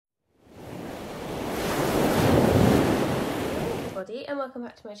everybody and welcome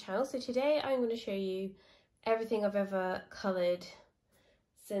back to my channel. So today I'm going to show you everything I've ever coloured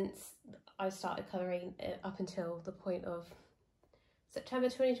since I started colouring up until the point of September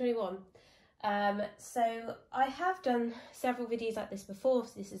 2021. So I have done several videos like this before,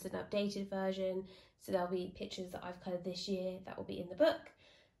 so this is an updated version, so there'll be pictures that I've coloured this year that will be in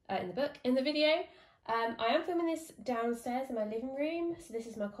the video. I am filming this downstairs in my living room, so this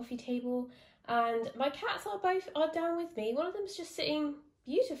is my coffee table, and my cats are down with me. One of them's just sitting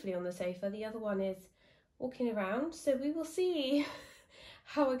beautifully on the sofa, the other one is walking around, so we will see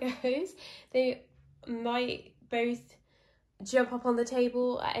how it goes. They might both jump up on the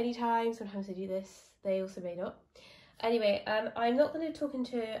table at any time. Sometimes they do this, they also may not. Anyway, I'm not going to talk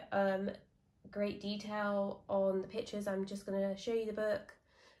into great detail on the pictures. I'm just going to show you the book,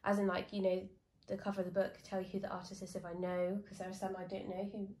 as in, like, you know, the cover of the book, tell you who the artist is if I know, because there are some I don't know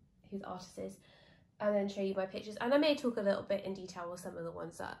who the artist is, and then show you my pictures. And I may talk a little bit in detail with some of the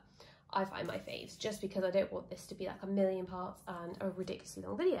ones that I find my faves, just because I don't want this to be like a million parts and a ridiculously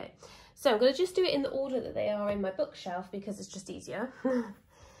long video. So I'm going to just do it in the order that they are in my bookshelf because it's just easier.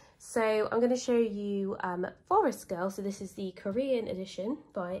 So I'm going to show you Forest Girl. So this is the Korean edition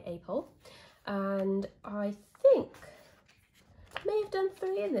by Apol, and I think I may have done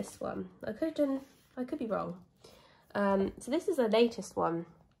 3 in this one. I could be wrong. So this is the latest one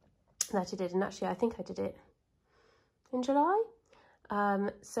that I did, and actually I think I did it in July.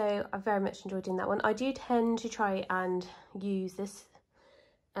 So I very much enjoyed doing that one. I do tend to try and use this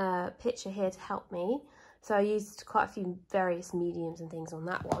picture here to help me. So I used quite a few various mediums and things on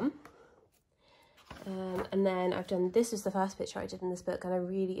that one. And then I've done, this was the first picture I did in this book, and I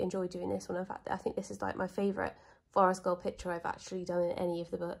really enjoyed doing this one. In fact, I think this is like my favourite Forest Girl picture I've actually done in any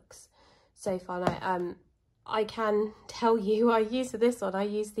of the books so far. Now, I can tell you I used for this one, I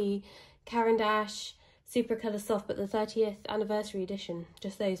used the Caran d'Ache Super Colour Soft, but the 30th anniversary edition,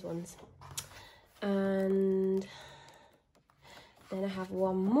 just those ones. And then I have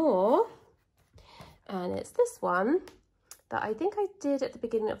one more, and it's this one that I think I did at the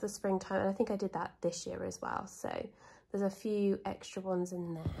beginning of the springtime, and I think I did that this year as well. So there's a few extra ones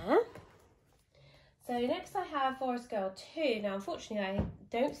in there. So next I have Forest Girl 2. Now, unfortunately, I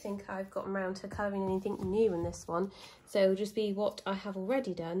don't think I've gotten around to colouring anything new in this one, so it'll just be what I have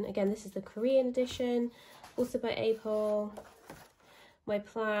already done. Again, this is the Korean edition, also by Apol. My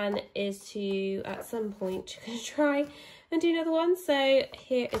plan is to, at some point, try and do another one. So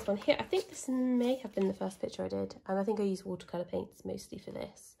here is one here. I think this may have been the first picture I did, and I think I used watercolour paints mostly for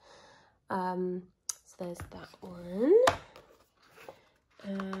this. So there's that one.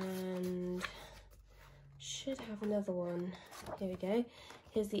 And should have another one. Here we go.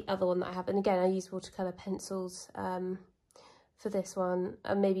 Here's the other one that I have, and again I use watercolour pencils for this one,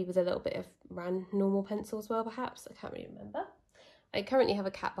 and maybe with a little bit of normal pencil as well, perhaps. I can't really remember. I currently have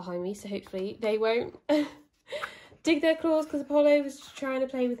a cat behind me, so hopefully they won't dig their claws, because Apollo was trying to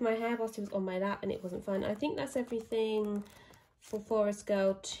play with my hair whilst he was on my lap and it wasn't fun. I think that's everything for Forest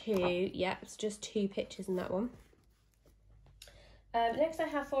Girl 2. Yeah, it's just 2 pictures in that one. Next I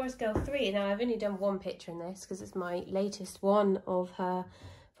have Forest Girl 3. Now, I've only done 1 picture in this because it's my latest one of her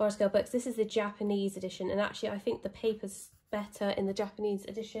Forest Girl books. This is the Japanese edition, and actually I think the paper's better in the Japanese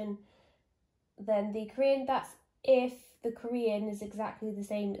edition than the Korean. That's if the Korean is exactly the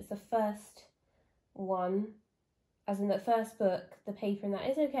same as the first one, as in the first book. The paper in that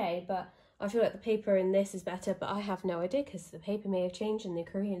is okay, but I feel like the paper in this is better, but I have no idea because the paper may have changed in the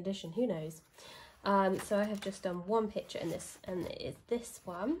Korean edition, who knows. So I have just done 1 picture in this, and it is this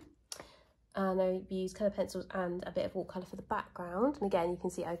one, and I used colour pencils and a bit of watercolour for the background. And again, you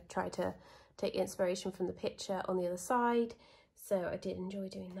can see I tried to take inspiration from the picture on the other side, so I did enjoy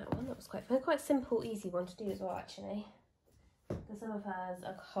doing that one. That was quite fun, quite a simple, easy one to do as well, actually, because some of hers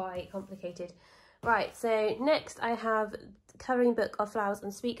are quite complicated. Right, so next I have Colouring Book of Flowers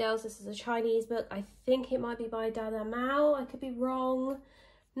and Sweet Girls. This is a Chinese book. I think it might be by Dada Mao. I could be wrong,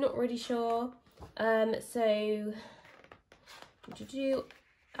 not really sure. So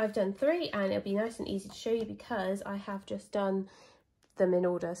I've done 3, and it'll be nice and easy to show you because I have just done them in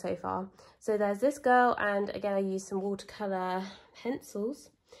order so far. So there's this girl, and again I used some watercolour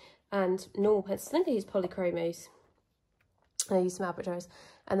pencils and normal pencils. I think I used polychromos. I used some arbitrars,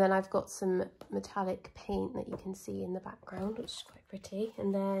 and then I've got some metallic paint that you can see in the background, which is quite pretty.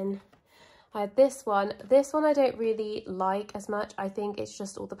 And then I had this one. This one I don't really like as much. I think it's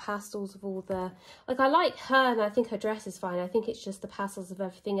just all the pastels of all the, like, I like her and I think her dress is fine. I think it's just the pastels of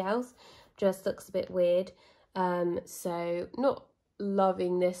everything else just looks a bit weird. So not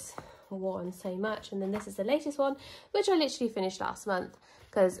loving this one so much. And then this is the latest one, which I literally finished last month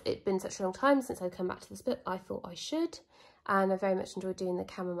because it'd been such a long time since I'd come back to this book. I thought I should. and I very much enjoyed doing the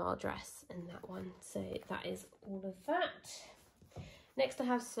chamomile dress in that one. So that is all of that. Next I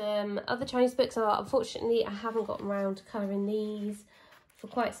have some other Chinese books. Unfortunately I haven't gotten around to colouring these for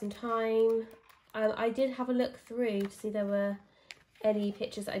quite some time. I did have a look through to see if there were any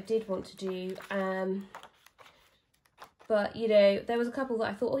pictures that I did want to do, but you know, there was a couple that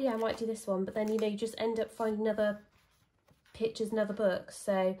I thought, oh yeah, I might do this one, but then you know, you just end up finding other pictures and other books.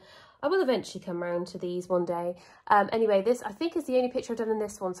 So I will eventually come around to these one day. Anyway, this I think is the only picture I've done in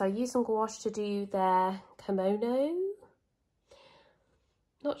this one. So I used some gouache to do their kimono.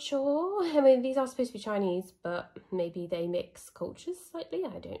 Not sure. I mean, these are supposed to be Chinese, but maybe they mix cultures slightly.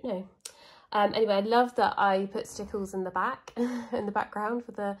 I don't know. Anyway, I love that I put stickles in the back, in the background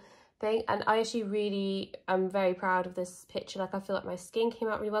for the thing. And I actually really am very proud of this picture. Like, I feel like my skin came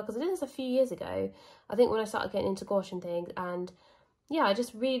out really well because I did this a few years ago. I think when I started getting into gouache and things. And yeah, I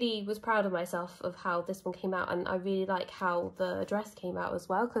just really was proud of myself of how this one came out. And I really like how the dress came out as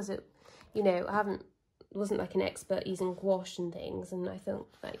well, because it, you know, wasn't like an expert using gouache and things, and I think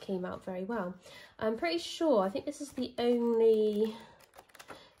that it came out very well. I'm pretty sure, I think this is the only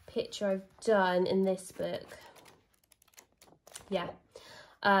picture I've done in this book. Yeah.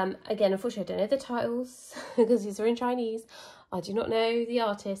 Again, unfortunately I don't know the titles because these are in Chinese. I do not know the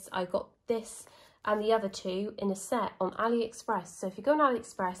artists. I got this and the other two in a set on AliExpress. So if you go on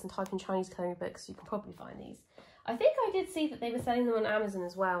AliExpress and type in Chinese colouring books, you can probably find these. I think I did see that they were selling them on Amazon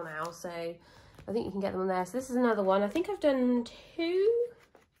as well now, so I think you can get them on there. So this is another one. I think I've done 2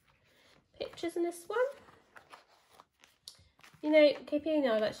 pictures in this one. You know, KP and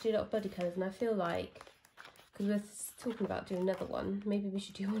I like to do a lot of body colours, and I feel like, because we're talking about doing another one, maybe we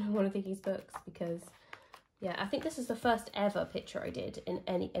should do one of Vicky's books, because yeah, I think this is the first ever picture I did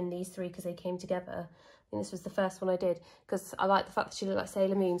in these 3 because they came together. I think this was the first one I did because I like the fact that she looked like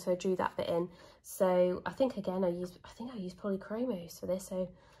Sailor Moon, so I drew that bit in. So I think again I used polychromos for this. So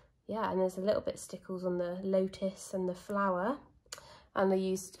yeah, and there's a little bit of stickles on the lotus and the flower, and I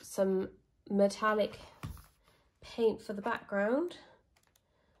used some metallic paint for the background.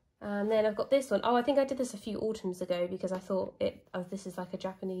 And then I've got this one. Oh, I think I did this a few autumns ago because I thought this is like a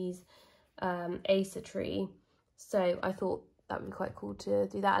Japanese Acer tree, so I thought that would be quite cool to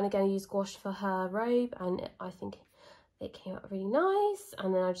do that. And again, I used gouache for her robe, and I think it came out really nice.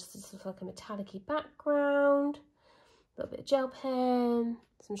 And then I just did sort of like a metallic-y background, a little bit of gel pen,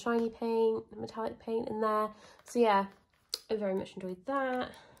 some shiny paint, metallic paint in there. So yeah, I very much enjoyed that.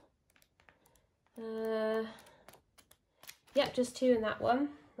 Yep, just 2 in that one.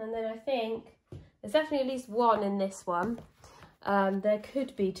 And then I think there's definitely at least 1 in this one. There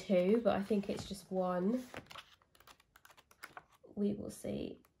could be 2, but I think it's just 1. We will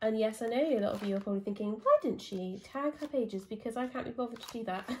see. And yes, I know a lot of you are probably thinking, why didn't she tag her pages? Because I can't be bothered to do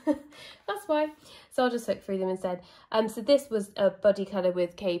that. That's why. So I'll just look through them instead. So this was a body colour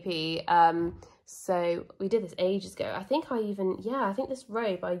with KP. So we did this ages ago. I think I think this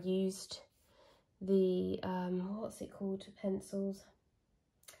robe I used the, what's it called, pencils?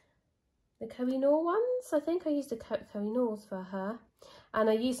 The Kohinoor ones. I think I used the Kohinoors for her. And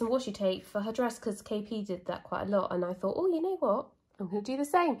I used some washi tape for her dress because KP did that quite a lot. And I thought, oh, you know what? I'm going to do the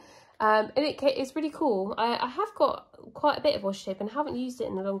same. And it's really cool. I have got quite a bit of washi tape and haven't used it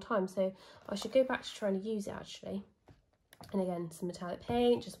in a long time. So I should go back to trying to use it actually. And again, some metallic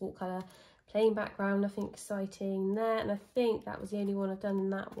paint, just watercolour, plain background, nothing exciting there. And I think that was the only one I've done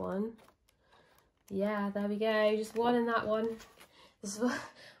in that one. Yeah, there we go. Just 1 in that one. This is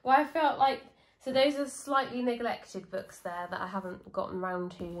what I felt like. So those are slightly neglected books there that I haven't gotten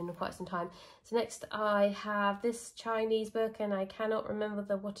around to in quite some time. So next I have this Chinese book, and I cannot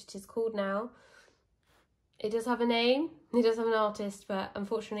remember what it is called now. It does have a name, it does have an artist, but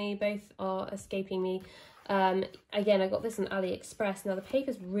unfortunately both are escaping me. Again, I got this on AliExpress. Now the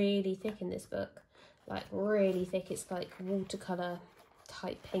paper's really thick in this book, like really thick. It's like watercolour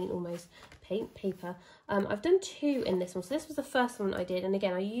type paint almost, paper. I've done 2 in this one. So this was the first one I did, and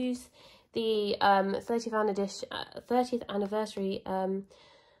again I used the 30th anniversary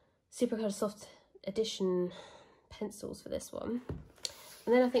Supercolour Soft Edition pencils for this one.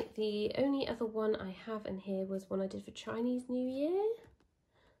 And then I think the only other one I have in here was one I did for Chinese New Year.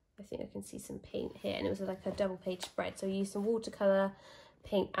 I think I can see some paint here, and it was like a double page spread. So I used some watercolour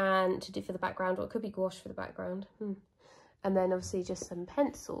paint and to do for the background, or it could be gouache for the background. And then obviously just some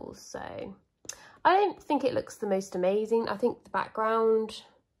pencils. So I don't think it looks the most amazing. I think the background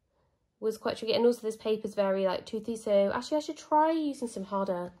was quite tricky, and also this paper's very like toothy, so actually I should try using some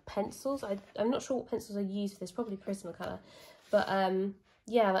harder pencils. I'm not sure what pencils I use for this, probably Prismacolor, but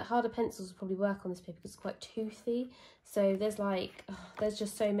yeah, like harder pencils would probably work on this paper because it's quite toothy. So there's like, there's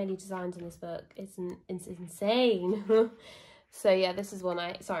just so many designs in this book. It's insane. So yeah, this is one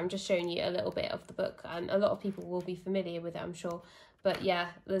sorry, I'm just showing you a little bit of the book, and a lot of people will be familiar with it, I'm sure. But yeah,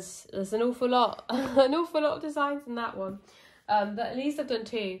 there's an awful lot, an awful lot of designs in that one. But at least I've done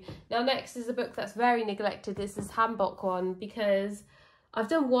 2. Now next is a book that's very neglected. This is Hanbok one, because I've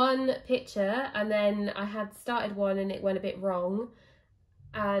done 1 picture and then I had started one and it went a bit wrong.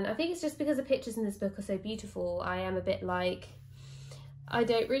 And I think it's just because the pictures in this book are so beautiful. I am a bit like, I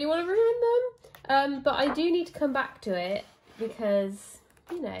don't really want to ruin them. But I do need to come back to it because,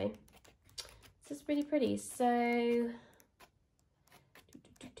 you know, it's just really pretty. So,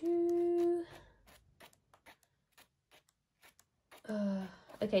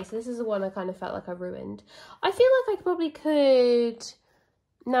 okay, so this is the one I kind of felt like I ruined. I feel like I probably could,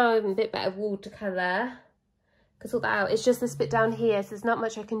 now I'm a bit better watercolour, could sort that out. It's just this bit down here, so there's not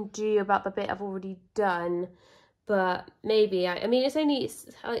much I can do about the bit I've already done. But maybe, I mean,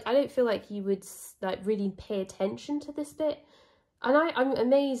 I don't feel like you would like really pay attention to this bit. And I'm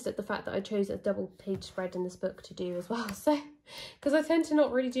amazed at the fact that I chose a double page spread in this book to do as well. So, because I tend to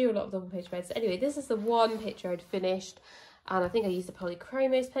not really do a lot of double page spreads. So anyway, this is the 1 picture I'd finished. And I think I used the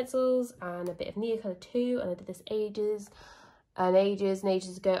Polychromos pencils and a bit of Neocolor too. And I did this ages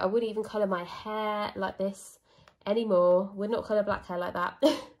ago. I wouldn't even colour my hair like this anymore. Would not colour black hair like that.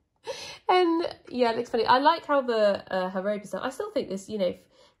 And yeah, it looks funny. I like how her robe is done. I still think this, you know,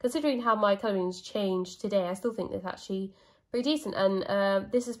 considering how my colouring's changed today, I still think this actually pretty decent.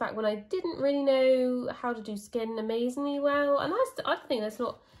 And this is back when I didn't really know how to do skin amazingly well. And I think that's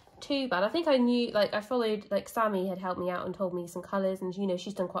not too bad. I think I knew, like, I followed, like, Sammy had helped me out and told me some colours, and you know,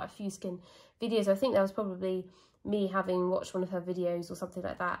 she's done quite a few skin videos. I think that was probably me having watched one of her videos or something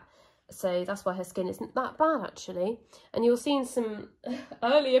like that. So that's why her skin isn't that bad actually. And you'll see in some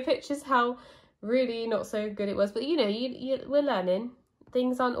earlier pictures how really not so good it was. But you know, we're learning.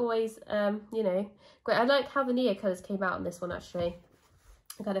 Things aren't always you know, great. I like how the Neocolors came out on this one actually.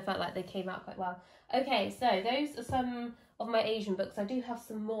 I kind of felt like they came out quite well. Okay, so those are some of my Asian books. I do have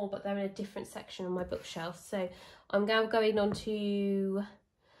some more, but they're in a different section on my bookshelf. So I'm now going on to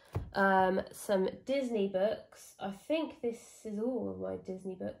some Disney books. I think this is all of my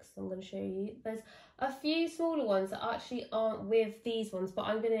Disney books I'm going to show you. There's a few smaller ones that actually aren't with these ones, but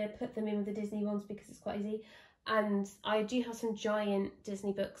I'm going to put them in with the Disney ones because it's quite easy. And I do have some giant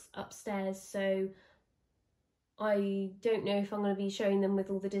Disney books upstairs, so I don't know if I'm going to be showing them with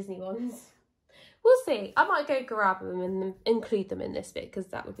all the Disney ones. We'll see. I might go grab them and include them in this bit because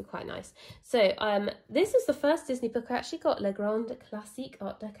that would be quite nice. So this is the first Disney book I actually got, Le Grand Classique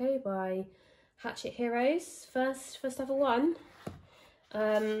Art Deco by Hachette Heroes. First ever one.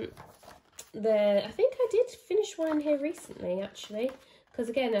 I think I did finish one here recently actually, because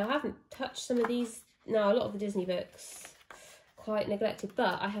again I haven't touched some of these. Now a lot of the Disney books quite neglected,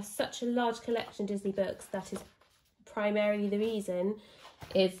 but I have such a large collection of Disney books that is primarily the reason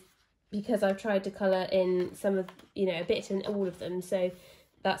is because I've tried to colour in some of, you know, a bit in all of them. So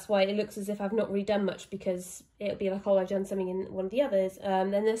that's why it looks as if I've not really done much, because it'll be like, oh, I've done something in one of the others.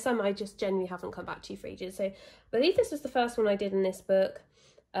 Then there's some I just genuinely haven't come back to for ages. So I believe this was the first one I did in this book.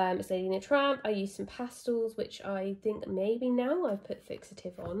 It's Lady and the Tramp. I used some pastels, which I think maybe now I've put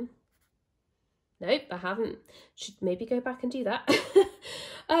fixative on. Nope, I haven't. Should maybe go back and do that.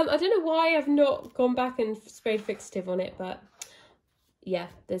 I don't know why I've not gone back and sprayed fixative on it, but yeah,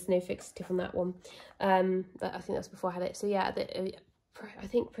 there's no fixative on that one. But I think that's before I had it. So yeah, I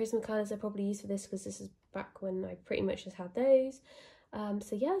think Prismacolors are probably used for this because this is back when I pretty much just had those.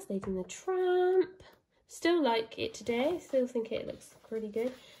 So yeah, it's Lady and the Tramp. Still like it today. Still think it looks pretty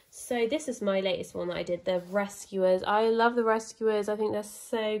good. So this is my latest one that I did, the Rescuers. I love the Rescuers. I think they're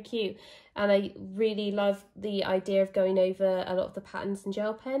so cute. And I really love the idea of going over a lot of the patterns in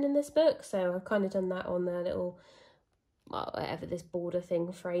gel pen in this book. So I've kind of done that on the little, well, whatever this border thing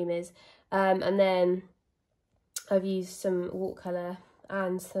frame is. And then I've used some watercolour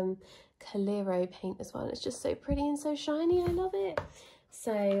and some Coliro paint as well. It's just so pretty and so shiny. I love it.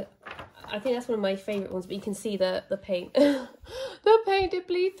 So I think that's one of my favourite ones, but you can see the paint. The paint did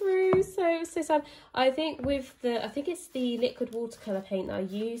bleed through, so sad. I think with I think it's the liquid watercolour paint that I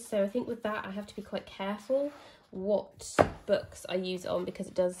use, so I think with that I have to be quite careful what books I use it on because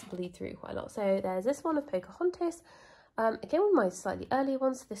it does bleed through quite a lot. So there's this one of Pocahontas. Again, one of my slightly earlier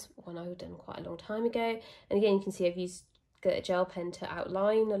ones. This one I've done quite a long time ago. And again, you can see I've used a gel pen to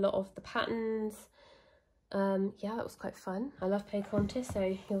outline a lot of the patterns. Yeah, it was quite fun. I love Pocahontas,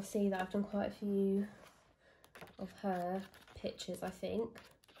 so you'll see that I've done quite a few of her pictures, I think.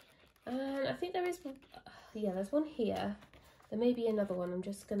 And I think there is, yeah, there's one here There may be another one. I'm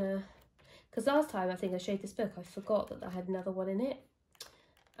just gonna, because last time I think I showed this book, I forgot that I had another one in it,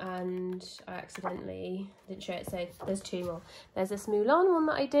 and I accidentally didn't show it, so there's 2 more. There's this Mulan one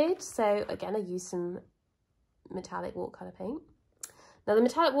that I did, so again I used some metallic watercolour paint. Now the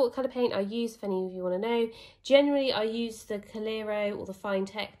metallic watercolour paint I use, if any of you want to know, generally I use the Coliro or the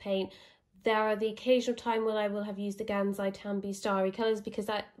Finetec paint. There are the occasional time when I will have used the Gansai Tambi Starry colours, because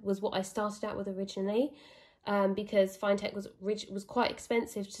that was what I started out with originally. Because Finetec was quite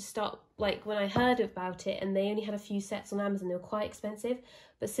expensive to start, like when I heard about it, and they only had a few sets on Amazon, they were quite expensive.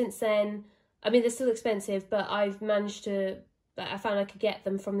 But since then, I mean, they're still expensive, but I've managed to, I found I could get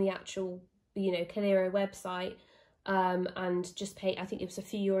them from the actual, you know, Coliro website, and just pay, I think it was a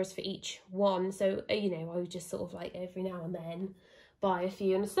few euros for each one. So, you know, I would just sort of like every now and then buy a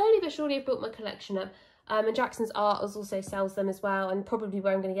few, and slowly but surely I've built my collection up. And Jackson's Art also sells them as well, and probably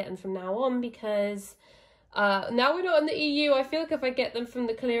where I'm going to get them from now on, because now we're not in the EU, I feel like if I get them from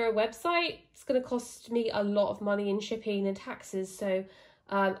the Coliro website, it's going to cost me a lot of money in shipping and taxes. So,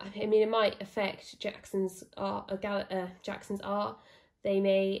 I mean, it might affect Jackson's Art. They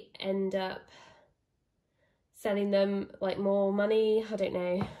may end up selling them like more money. I don't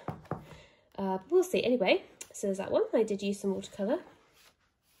know. But we'll see. Anyway, so there's that one. I did use some watercolour.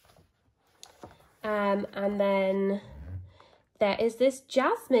 And then there is this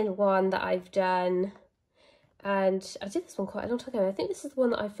Jasmine one that I've done. And I did this one quite a long time ago. I think this is the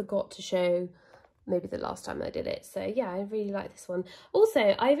one that I forgot to show maybe the last time I did it. So yeah, I really like this one. Also,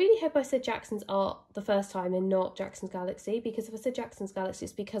 I really hope I said Jackson's Art the first time and not Jackson's Galaxy, because if I said Jackson's Galaxy,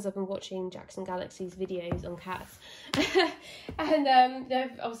 it's because I've been watching Jackson Galaxy's videos on cats. And they're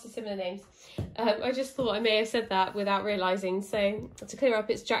obviously similar names. I just thought I may have said that without realising. So to clear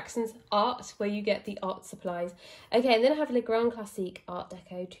up, it's Jackson's Art, where you get the art supplies. Okay, and then I have Le Grand Classique Art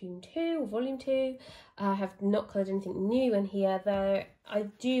Deco Tome 2, or Volume 2. I have not coloured anything new in here, though I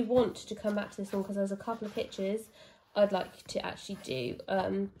do want to come back to this one because there's a couple of pictures I'd like to actually do.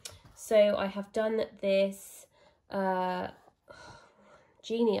 So I have done this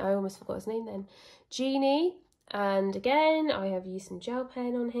Genie, I almost forgot his name then, Genie, and again I have used some gel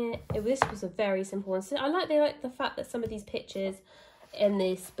pen on here. This was a very simple one. So I like the fact that some of these pictures in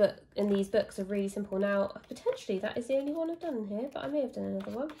these books are really simple. Now potentially that is the only one I've done in here, but I may have done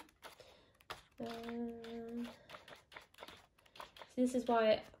another one. So this is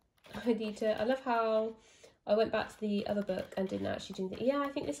why I need to, I love how I went back to the other book and didn't actually do the, yeah, I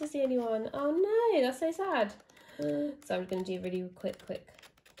think this is the only one. Oh no, that's so sad. So I'm going to do a really quick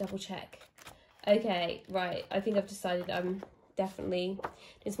double check. Okay, right, I think I've decided I'm definitely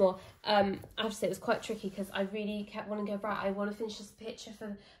doing more. I have to say it was quite tricky because I really kept wanting to go, right, I want to finish this picture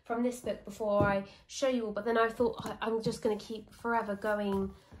from this book before I show you all, but then I thought I'm just going to keep forever going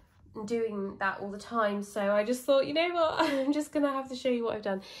and doing that all the time, so I just thought, you know what, I'm just gonna have to show you what I've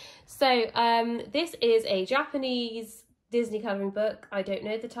done. So this is a Japanese Disney colouring book. I don't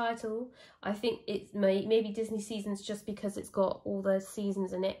know the title. I think it's maybe Disney Seasons, just because it's got all the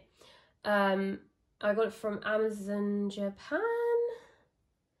seasons in it. I got it from Amazon Japan.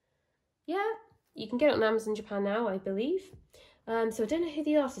 Yeah, you can get it on Amazon Japan now, I believe. So I don't know who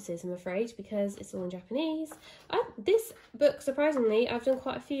the artist is, I'm afraid, because it's all in Japanese. This book, surprisingly, I've done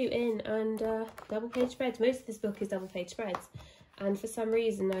quite a few in, and double page spreads. Most of this book is double page spreads, and for some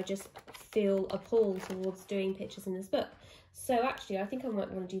reason I just feel a pull towards doing pictures in this book. So actually I think I might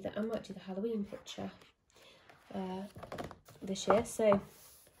want to do that. I might do the Halloween picture this year. So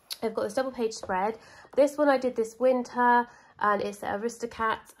I've got this double page spread. This one I did this winter, and it's the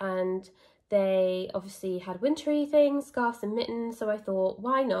Aristocats, and they obviously had wintry things, scarves and mittens, so I thought,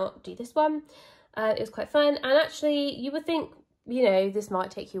 why not do this one? It was quite fun, and actually you would think, you know, this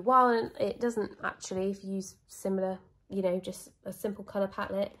might take you a while, and it doesn't actually. If you use similar, you know, just a simple colour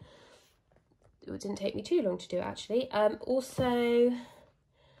palette, it didn't take me too long to do it, actually. Also,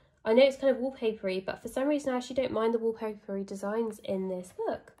 I know it's kind of wallpapery, but for some reason I actually don't mind the wallpapery designs in this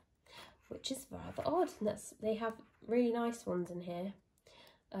book, which is rather odd, and they have really nice ones in here.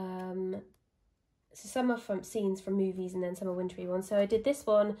 So some are from scenes from movies, and then some are wintry ones. So I did this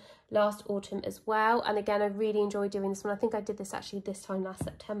one last autumn as well, and again I really enjoyed doing this one. I think I did this actually this time last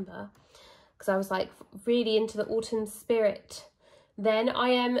September, because I was like really into the autumn spirit. Then I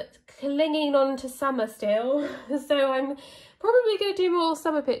am clinging on to summer still, so I'm probably going to do more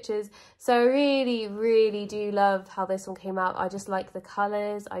summer pictures. So I really do love how this one came out. I just like the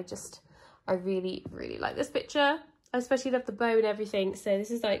colours. I really like this picture. I especially love the bow and everything. So this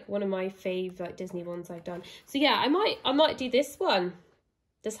is like one of my fave like Disney ones I've done. So yeah, I might do this one.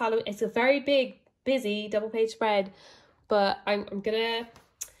 This Halloween. It's a very big, busy double page spread, but I'm gonna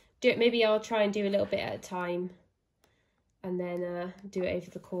do it. Maybe I'll try and do a little bit at a time. and then do it over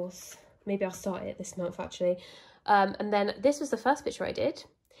the course. Maybe I'll start it this month actually. And then this was the first picture I did,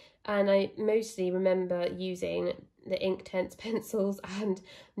 and I mostly remember using the Inktense pencils and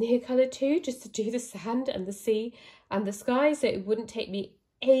Neocolor too, just to do the sand and the sea and the sky, so it wouldn't take me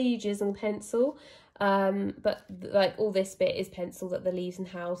ages on pencil. But like all this bit is pencil, that the leaves and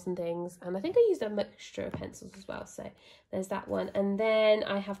house and things, and I think I used a mixture of pencils as well, so there's that one. And then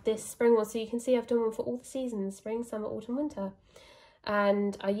I have this spring one, so you can see I've done one for all the seasons: spring, summer, autumn, winter.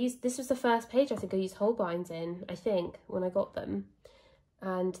 And I used, this was the first page I think I used Holbeins in, I think, when I got them.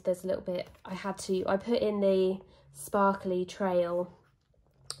 And there's a little bit I put in the sparkly trail,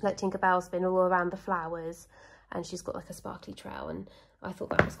 like Tinkerbell's been all around the flowers, and she's got like a sparkly trail, and I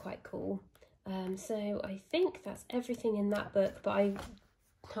thought that was quite cool. So I think that's everything in that book, but I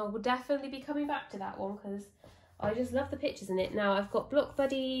will definitely be coming back to that one because I just love the pictures in it. Now I've got Block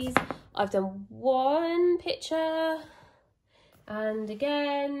Buddies, I've done one picture, and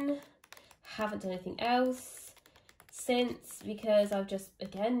again, haven't done anything else since because I've just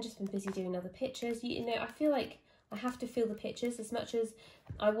been busy doing other pictures. You know, I feel like I have to feel the pictures as much as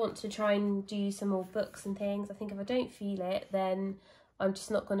I want to try and do some more books and things. I think if I don't feel it, then I'm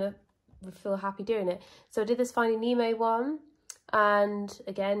just not going to feel happy doing it. So I did this Finding Nemo one, and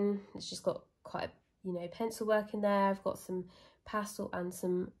again, it's just got quite, you know, pencil work in there. I've got some pastel and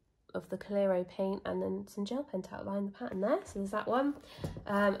some of the Coliro paint, and then some gel pen to outline the pattern there. So there's that one.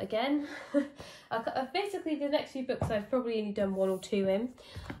 Again, basically the next few books I've probably only done one or two in.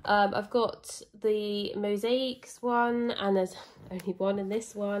 I've got the Mosaics one, and there's only one in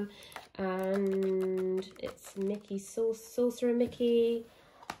this one, and it's Mickey Sorcerer Mickey.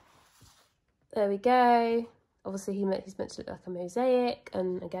 There we go. Obviously he's meant to look like a mosaic,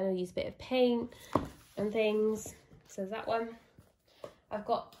 and again I use a bit of paint and things. So there's that one. I've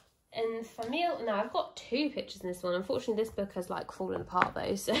got in Famille, now I've got two pictures in this one. Unfortunately this book has like fallen apart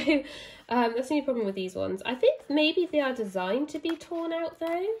though, so that's the only problem with these ones. I think maybe they are designed to be torn out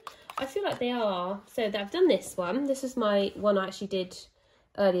though. I feel like they are. So I've done this one. This is my one I actually did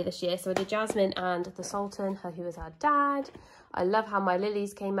earlier this year. So I did Jasmine and the Sultan, her who was our dad. I love how my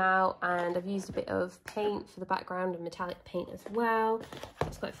lilies came out, and I've used a bit of paint for the background and metallic paint as well.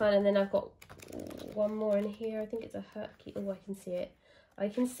 It's quite fun. And then I've got one more in here. I think it's a Hercules. Oh, I can see it. I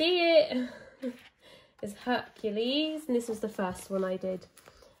can see it. It's Hercules, and this was the first one I did.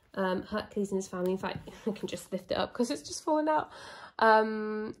 Hercules and his family. In fact, I can just lift it up because it's just fallen out.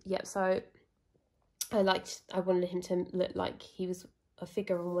 Yep, so I wanted him to look like he was a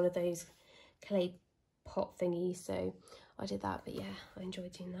figure on one of those clay pot thingies, so I did that. But yeah, I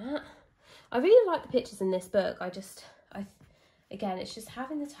enjoyed doing that. I really like the pictures in this book. Again, it's just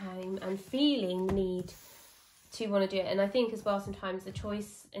having the time and feeling the need to want to do it. And I think as well, sometimes the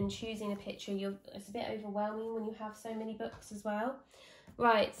choice in choosing a picture, it's a bit overwhelming when you have so many books as well.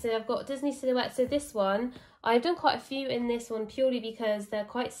 Right, so I've got Disney Silhouette. So this one, I've done quite a few in this one purely because they're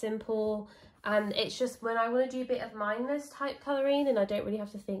quite simple, and it's just when I want to do a bit of mindless type colouring and I don't really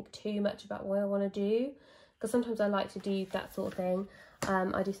have to think too much about what I want to do, because sometimes I like to do that sort of thing.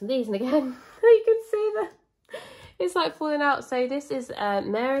 I do some of these, and again, you can see that it's like falling out. So this is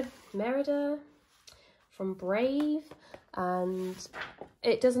Merida from Brave, and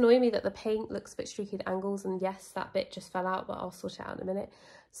it does annoy me that the paint looks a bit streaky at angles, and yes, that bit just fell out, but I'll sort it out in a minute.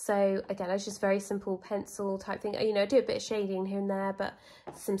 So again, it's just very simple pencil type thing. You know, I do a bit of shading here and there, but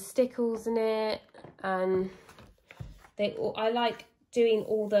some stickles in it, and I like doing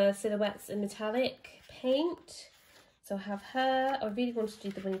all the silhouettes in metallic paint. So I have her. I really wanted to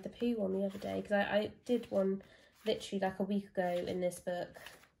do the Winnie the Pooh one the other day, because I did one literally like a week ago in this book.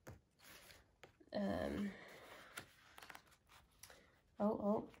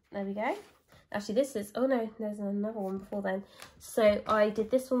 Oh, there we go. Actually, this is, oh no, there's another one before then. So I did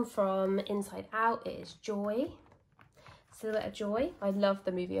this one from Inside Out. It is Joy, Silhouette of Joy. I love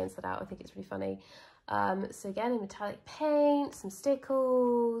the movie Inside Out. I think it's really funny. So again, in metallic paint, some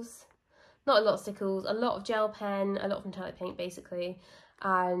stickles, not a lot of stickles, a lot of gel pen, a lot of metallic paint basically.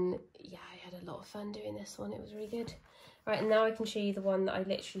 And yeah, I had a lot of fun doing this one. It was really good. Right, and now I can show you the one that I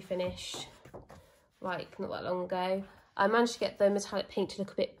literally finished like not that long ago. I managed to get the metallic paint to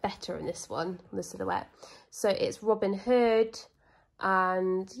look a bit better in this one, on the silhouette. So it's Robin Hood,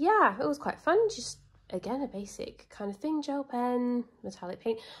 and yeah, it was quite fun. Just, again, a basic kind of thing, gel pen, metallic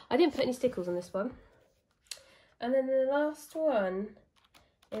paint. I didn't put any stickles on this one. And then the last one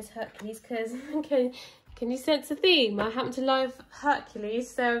is Hercules, because can you sense a theme? I happen to love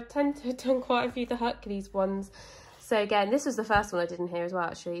Hercules, so I tend to have done quite a few of the Hercules ones. So again, this was the first one I did in here as well,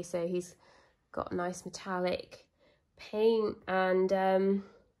 actually. So he's got nice metallic paint, and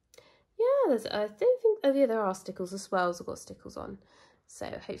yeah, there's, I don't think, oh yeah, there are stickles. The swells have got stickles on. So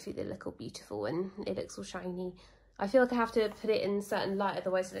hopefully they look all beautiful and it looks all shiny. I feel like I have to put it in certain light,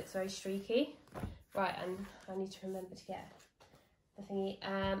 otherwise it looks very streaky. Right, and I need to remember to get the thingy.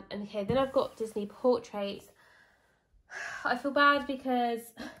 And okay, then I've got Disney Portraits. I feel bad because,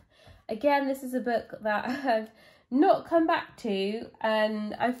 again, this is a book that I've not come back to,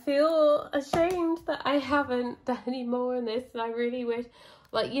 and I feel ashamed that I haven't done any more on this, and I really wish,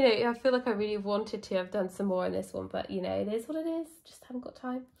 like, you know, I feel like I really wanted to have done some more on this one, but, you know, it is what it is, just haven't got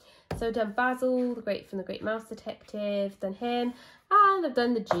time. So I've done Basil, from the Great Mouse Detective, done him, and I've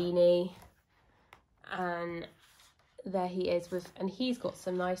done the Genie, and there he is and he's got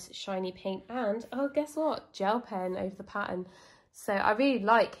some nice shiny paint and, oh, guess what, gel pen over the pattern. So I really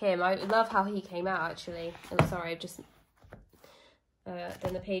like him. I love how he came out, actually. Oh, sorry, I've just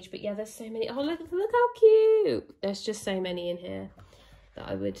done the page, but yeah, there's so many. Oh, look how cute. There's just so many in here that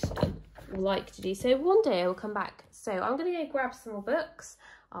I would like to do. So one day I will come back. So I'm going to go grab some more books.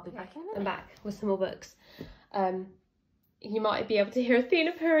 I'll be back in a minute. I'm back with some more books. You might be able to hear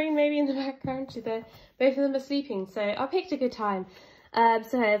Athena purring maybe in the background. Both of them are sleeping, so I picked a good time.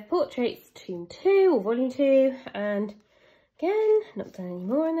 So I have Portraits Tomb 2 or Volume 2, and again, not done any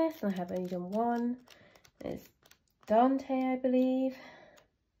more on this. I have only done one. There's Dante, I believe.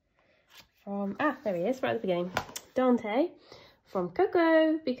 From, there he is, right at the beginning. Dante from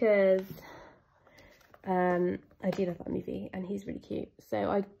Coco, because I do love that movie and he's really cute. So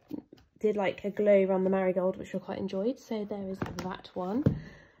I did like a glow around the marigold, which I quite enjoyed. So there is that one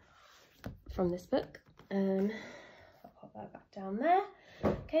from this book. I'll pop that back down there.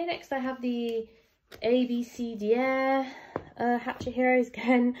 Okay, next I have the ABCDR Hatchet Heroes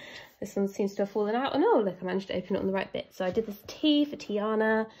again. This one seems to have fallen out. And oh, look, I managed to open it on the right bit. So I did this T for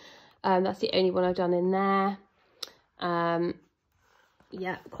Tiana. That's the only one I've done in there.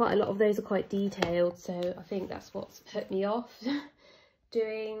 Yeah, quite a lot of those are quite detailed, so I think that's what's put me off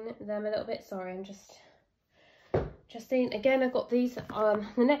doing them a little bit. Sorry, I'm just saying. Again, I've got these. The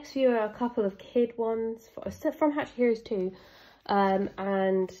next few are a couple of kid ones from Hatchet Heroes too, and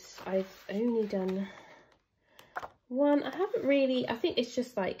I've only done one. I haven't really. I think it's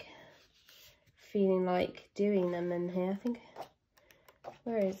just like feeling like doing them in here. I think.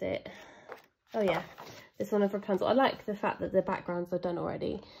 Where is it? Oh yeah. This one of Rapunzel. I like the fact that the backgrounds are done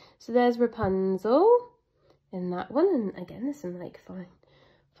already. So there's Rapunzel in that one. And again, there's some like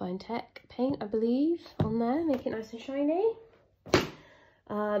fine tech paint, I believe, on there. Make it nice and shiny.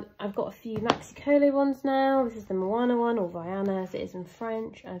 I've got a few Maxi Colo ones now. This is the Moana one, or Vaiana as it is in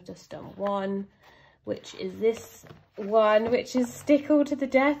French. I've just done one, which is this one, which is Stickle to the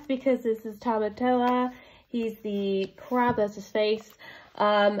death because this is Tamatoa. He's the crab, that's his face.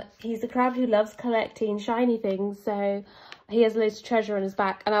 He's a crab who loves collecting shiny things, so he has loads of treasure on his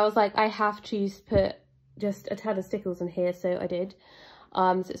back, and I was like, I have to put just a ton of stickles in here, so I did.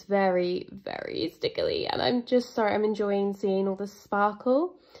 So it's very, very stickily, and I'm just sorry, I'm enjoying seeing all the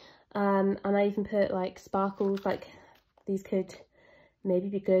sparkle. And I even put like sparkles, like these could maybe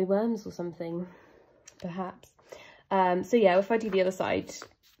be glowworms or something, perhaps. So yeah, if I do the other side,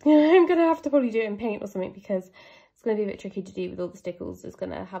 I'm gonna have to probably do it in paint or something, because it's going to be a bit tricky to do with all the stickles. It's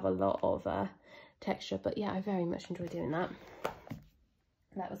going to have a lot of texture, but yeah, I very much enjoy doing that.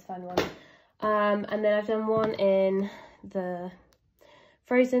 That was a fun one. And then I've done one in the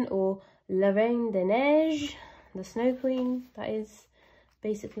Frozen, or La Reine des Neiges, the Snow Queen. That is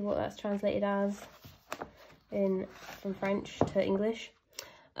basically what that's translated as from French to English,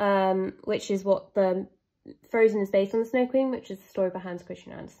 which is what the Frozen is based on the Snow Queen, which is the story by Hans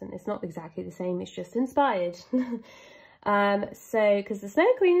Christian Andersen. It's not exactly the same, it's just inspired. So, because the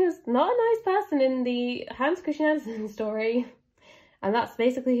Snow Queen is not a nice person in the Hans Christian Andersen story, and that's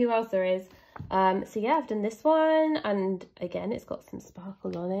basically who else there is. So yeah, I've done this one, and again, it's got some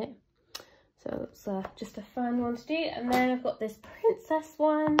sparkle on it. So it's just a fun one to do. And then I've got this princess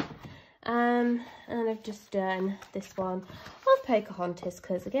one, and I've just done this one of Pocahontas,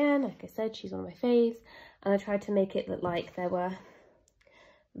 because again, like I said, she's one of my faves. And I tried to make it look like there were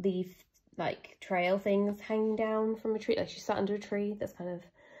these like trail things hanging down from a tree, like she sat under a tree. That's kind of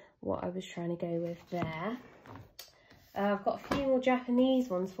what I was trying to go with there. I've got a few more Japanese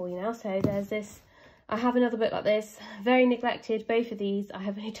ones for you now. So there's this, I have another book like this, very neglected, both of these. I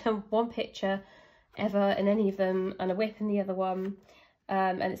have only done one picture ever in any of them, and a whip in the other one.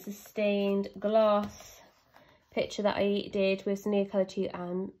 And it's a stained glass picture that I did with some Neocolor 2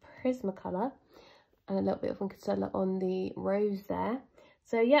 and Prismacolor. And a little bit of one Concealer on the rose there.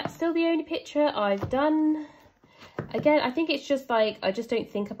 So yeah, still the only picture I've done. Again, I think it's just like, I just don't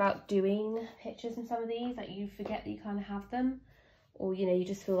think about doing pictures in some of these. Like you forget that you kind of have them, or you know, you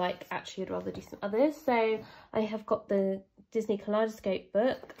just feel like actually I'd rather do some others. So I have got the Disney Kaleidoscope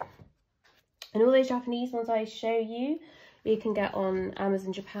book, and all those Japanese ones I show you, you can get on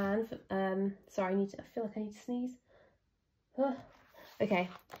Amazon Japan. Sorry, I feel like I need to sneeze. Okay,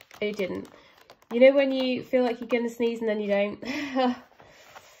 it didn't. You know when you feel like you're going to sneeze and then you don't?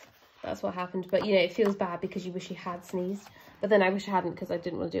 That's what happened. But, you know, it feels bad because you wish you had sneezed. But then I wish I hadn't because I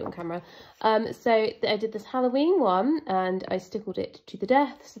didn't want to do it on camera. So I did this Halloween one and I stickled it to the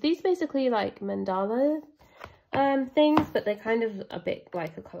death. So these are basically like mandala things, but they're kind of a bit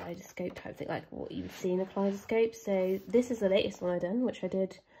like a kaleidoscope type thing, like what you would see in a kaleidoscope. So this is the latest one I've done, which I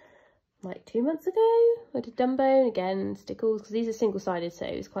did like 2 months ago. I did Dumbo and again stickles, because these are single-sided, so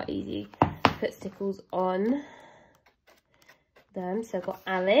it was quite easy to put stickles on them. So I've got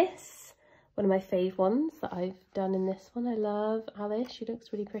Alice, one of my fave ones that I've done in this one. I love Alice, she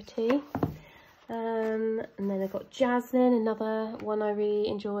looks really pretty. And then I've got Jasmine, another one I really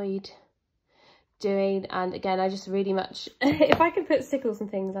enjoyed doing, and again I just really much if I can put stickles and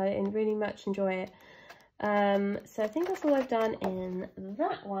things, I really much enjoy it. So I think that's all I've done in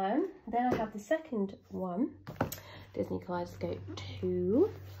that one. Then I have the second one, Disney Kaleidoscope 2.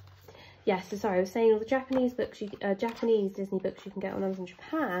 Yeah, so sorry, I was saying all the Japanese books, Japanese Disney books you can get on Amazon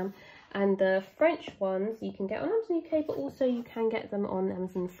Japan, and the French ones you can get on Amazon UK, but also you can get them on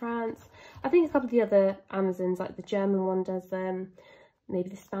Amazon France. I think a couple of the other Amazons, like the German one does them, maybe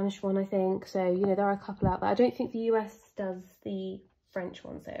the Spanish one, I think. So, you know, there are a couple out there. I don't think the US does the French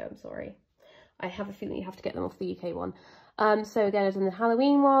one, so I'm sorry. I have a feeling you have to get them off the UK one. So again, I've done the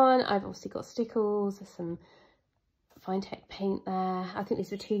Halloween one. I've obviously got stickles. There's some fine tech paint there. I think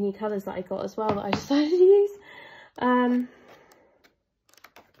these were 2 new colours that I got as well that I decided to use.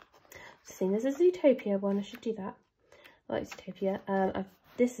 There's a Zootopia one. I should do that. I like Zootopia.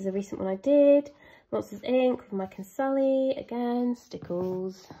 This is a recent one I did. Monsters Inc. with Mike and Sully. Again,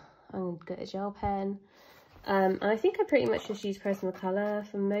 stickles. I'm going to get a gel pen. And I think I pretty much just use Prismacolor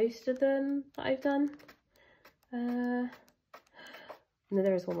for most of them that I've done. No,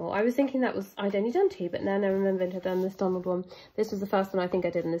 there is one more. I was thinking I'd only done 2, but then I remembered I'd done this Donald one. This was the first one I think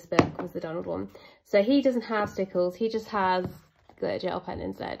I did in this book, was the Donald one. So he doesn't have stickles, he just has glitter gel pen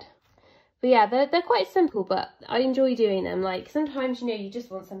instead. But yeah, they're quite simple, but I enjoy doing them. Like, sometimes, you know, you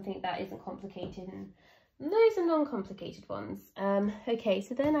just want something that isn't complicated, and those are non-complicated ones. Okay,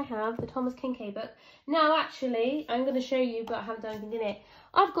 so then I have the Thomas Kinkade book. Now, actually, I'm going to show you, but I haven't done anything in it.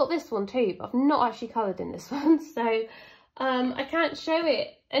 I've got this one too, but I've not actually coloured in this one, so I can't show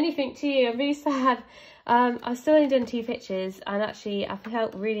anything to you. I'm really sad. I've still only done 2 pictures, and actually I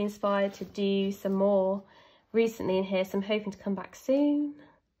felt really inspired to do some more recently in here, so I'm hoping to come back soon.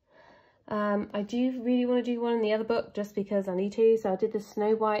 I do really want to do one in the other book just because I need to. So I did the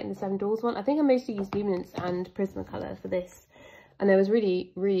Snow White and the Seven Dwarfs one. I think I mostly used Luminance and Prismacolor for this. And I was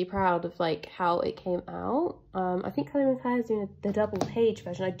really, really proud of like how it came out. I think Colouring Claire is doing the double page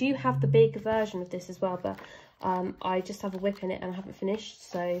version. I do have the big version of this as well, but I just have a whip in it and I haven't finished.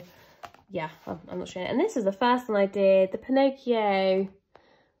 So yeah, I'm not showing it. And this is the first one I did, the Pinocchio,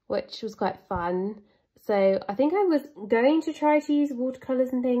 which was quite fun. So I think I was going to try to use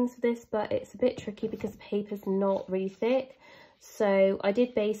watercolours and things for this, but it's a bit tricky because the paper's not really thick. So I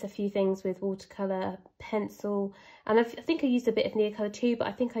did base a few things with watercolour, pencil, and I think I used a bit of Neocolor too, but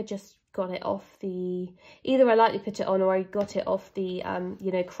I think I just got it off the, either I lightly put it on or I got it off the,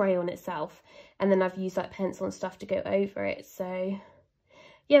 you know, crayon itself. And then I've used like pencil and stuff to go over it. So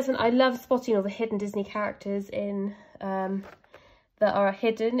yes, and I love spotting all the hidden Disney characters in, that are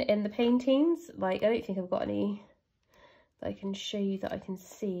hidden in the paintings. Like, I don't think I've got any that I can show you that I can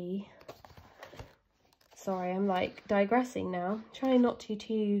see. Sorry, I'm like digressing now. I'm trying not to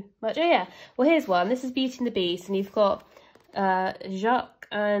too much. Oh yeah, well here's one. This is Beauty and the Beast, and you've got Jacques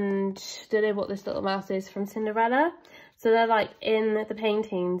and don't know what this little mouse is from Cinderella. So they're like in the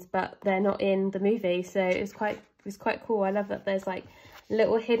paintings, but they're not in the movie. So it's quite cool. I love that there's like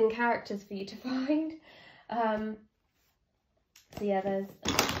little hidden characters for you to find. So yeah, there's,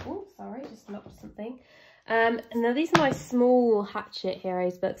 oh sorry, just knocked something. And now these are my small Hatchet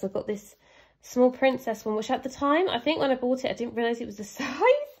Heroes books. I've got this Small Princess one, which at the time, I think when I bought it, I didn't realise it was the size.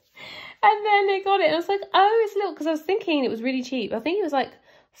 And then I got it and I was like, oh, it's little, because I was thinking it was really cheap. I think it was like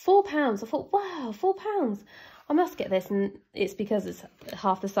 £4. I thought, wow, £4. I must get this, and it's because it's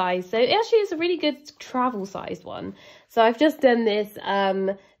half the size. So it actually is a really good travel sized one. So I've just done this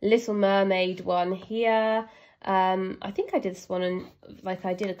Little Mermaid one here. I think I did this one, and like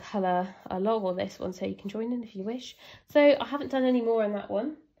I did a lot on this one, so you can join in if you wish. So I haven't done any more in that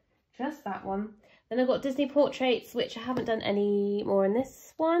one, just that one. Then I've got Disney Portraits, which I haven't done any more in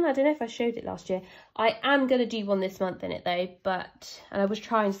this one. I don't know if I showed it last year. I am going to do one this month in it though, and I was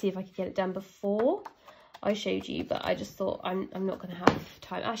trying to see if I could get it done before I showed you, but I just thought I'm not going to have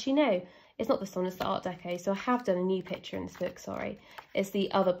time. Actually, no, it's not this one, it's the Art Deco. So I have done a new picture in this book, sorry. It's the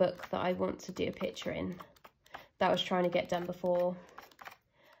other book that I want to do a picture in that I was trying to get done before,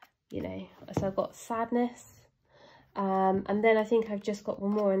 you know. So I've got Sadness. And then I think I've just got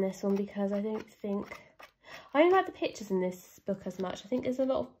one more in this one because I don't like the pictures in this book as much. I think there's a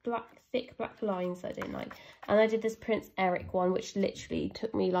lot of thick black lines that I don't like. And I did this Prince Eric one, which literally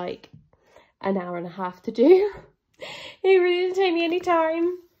took me like an hour and a half to do. It really didn't take me any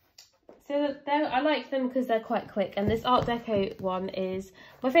time. So I like them because they're quite quick. And this Art Deco one is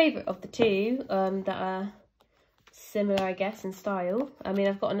my favourite of the two that are similar, I guess, in style. I mean,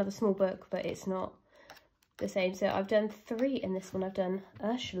 I've got another small book, but it's not the same. So I've done 3 in this one. I've done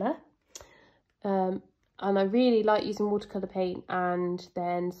Ursula, and I really like using watercolour paint and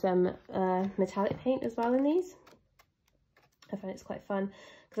then some metallic paint as well in these. I find it's quite fun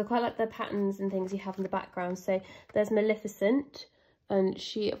because I quite like the patterns and things you have in the background. So there's Maleficent, and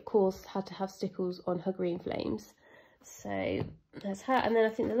she of course had to have stickles on her green flames, so there's her. And then I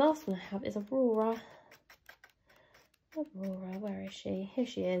think the last one I have is Aurora. Where is she? Here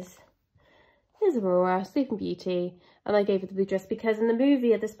she is. Here's Aurora, Sleeping Beauty, and I gave her the blue dress because in the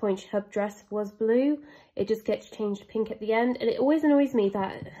movie at this point her dress was blue. It just gets changed to pink at the end, and it always annoys me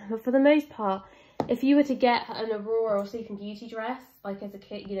that for the most part, if you were to get an Aurora or Sleeping Beauty dress, like as a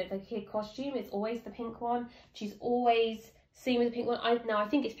kid, you know, like a kid costume, it's always the pink one. She's always seen with the pink one. I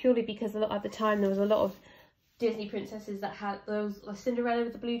think it's purely because at the time there was a lot of Disney princesses that had those, like Cinderella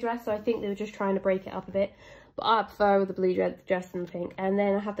with the blue dress, so I think they were just trying to break it up a bit. But I prefer with the blue dress than the pink. And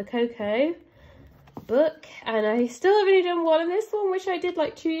then I have the Coco book, and I still haven't even done one in this one, which I did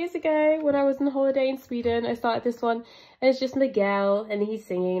like 2 years ago when I was on holiday in Sweden. I started this one, and it's just Miguel and he's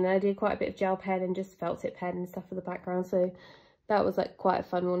singing, and I did quite a bit of gel pen and just felt tip pen and stuff for the background, so that was like quite a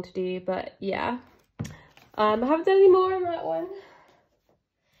fun one to do. But yeah, I haven't done any more on that one.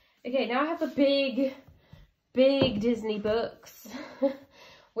 Okay, now I have the big Disney books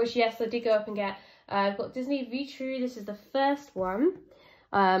which yes, I did go up and get. I've got Disney Vitrue. This is the first one.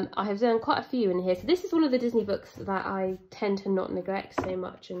 I have done quite a few in here. So this is one of the Disney books that I tend to not neglect so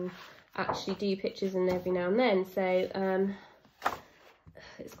much and actually do pictures in every now and then. So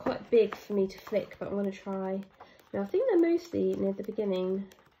it's quite big for me to flick, but I'm going to try. Now I think they're mostly near the beginning.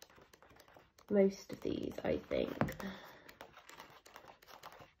 Most of these, I think.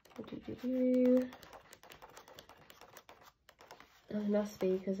 Oh, it must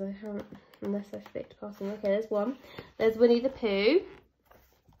be because I haven't, unless I flicked past them. Okay, there's one. There's Winnie the Pooh.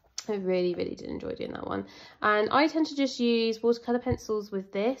 I really did enjoy doing that one. And I tend to just use watercolour pencils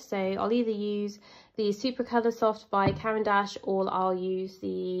with this. So I'll either use the Super Colour Soft by Caran d'Ache, or I'll use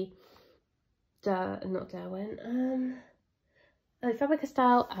the, not Derwent,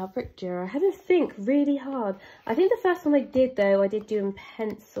 Faber-Castell Albrecht Dürer. I had to think really hard. I think the first one I did though, I did do in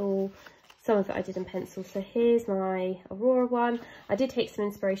pencil. Some of it I did in pencil. So here's my Aurora one. I did take some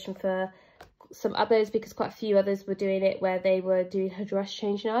inspiration for some others because quite a few others were doing it where they were doing her dress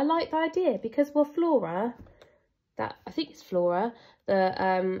change. And I like the idea because, well, Flora, that I think it's Flora,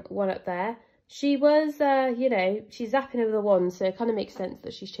 the one up there, she was, you know, she's zapping over the wand. So it kind of makes sense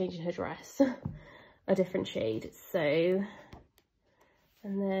that she's changing her dress a different shade. So,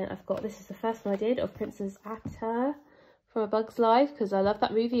 and then I've got, this is the first one I did of Princess Atta from A Bug's Life, because I loved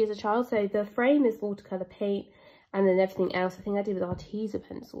that movie as a child. So the frame is watercolour paint, and then everything else I think I did with Arteza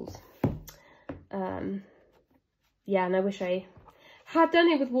pencils. Yeah, and I wish I had done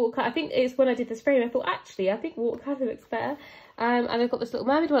it with watercolour. I think it's when I did this frame I thought, actually I think watercolour looks better. And I've got this Little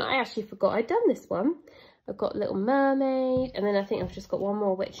Mermaid one. I actually forgot I'd done this one. I've got Little Mermaid, and then I think I've just got one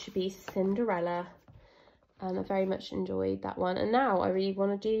more, which should be Cinderella. I very much enjoyed that one, and now I really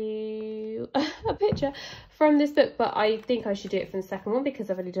want to do a picture from this book, but I think I should do it from the second one because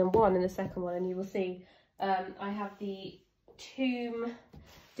I've already done one in the second one, and you will see I have the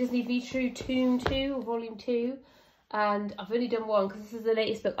Disney Vitrue Tomb 2, Volume 2, and I've only done one because this is the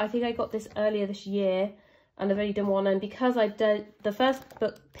latest book. I think I got this earlier this year, and I've only done one, and because I did the first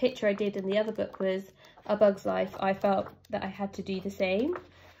book picture I did in the other book was A Bug's Life, I felt that I had to do the same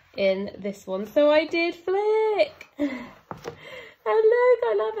in this one, so I did Flick. And look,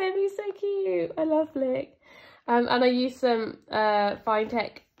 I love him, he's so cute. I love Flick. And I used some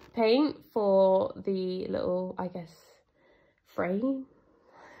Finetec paint for the little, I guess, frame,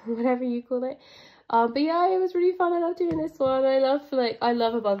 whatever you call it. But yeah, it was really fun. I love doing this one. I love Flick. I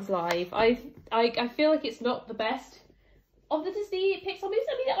love A Bug's Life. I feel like it's not the best of the Disney Pixar movies.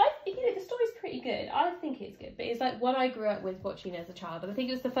 I mean, you know, the story's pretty good. I think it's good, but it's like one I grew up with watching as a child, and I think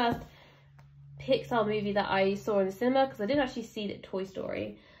it was the first Pixar movie that I saw in the cinema, because I didn't actually see the Toy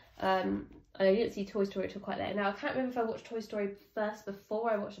Story. And I didn't see Toy Story until quite late. Now I can't remember if I watched Toy Story first before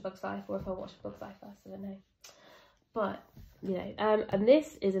I watched A Bug's Life, or if I watched A Bug's Life first. I don't know. But you know, and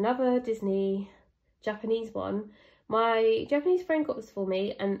this is another Disney Japanese one. My Japanese friend got this for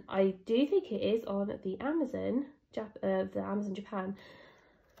me, and I do think it is on the Amazon, the Amazon Japan.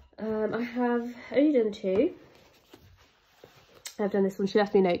 I have only done 2. I've done this one. She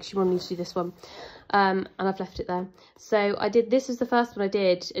left me a note. She wanted me to do this one, and I've left it there. So I did. This was the first one I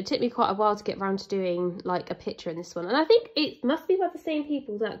did. It took me quite a while to get around to doing like a picture in this one, and I think it must be by the same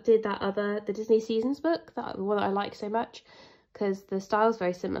people that did that the Disney Seasons book, that one that I like so much, because the style's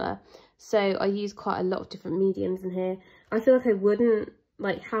very similar. So I use quite a lot of different mediums in here. I feel like I wouldn't,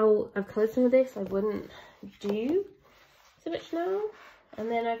 like how I've coloured some of this, I wouldn't do so much now.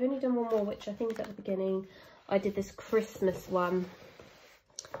 And then I've only done one more, which I think is at the beginning. I did this Christmas one.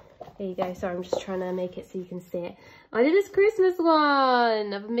 Here you go. Sorry, I'm just trying to make it so you can see it. I did this Christmas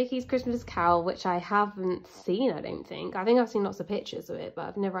one of Mickey's Christmas Carol, which I haven't seen, I don't think. I think I've seen lots of pictures of it, but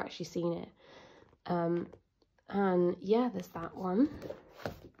I've never actually seen it. And yeah, there's that one.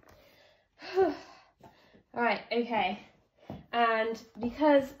 Alright, okay. And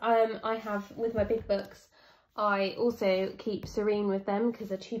because I have, with my big books, I also keep Serene with them because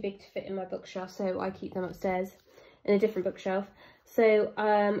they're too big to fit in my bookshelf, so I keep them upstairs in a different bookshelf. So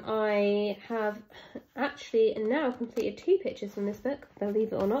I have actually now completed 2 pictures from this book,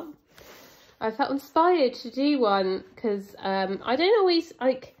 believe it or not. I felt inspired to do one because I don't always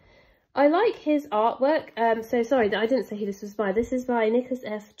like, I like his artwork. So sorry, I didn't say who this was by. This is by Nicholas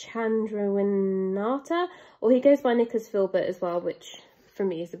F. Chandrawinata, or he goes by Nicholas Filbert as well, which for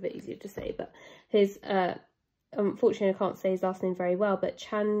me is a bit easier to say. But his, unfortunately, I can't say his last name very well. But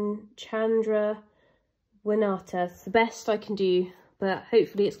Chandrawinata, it's the best I can do, but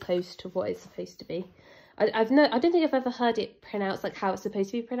hopefully it's close to what it's supposed to be. I don't think I've ever heard it pronounced like how it's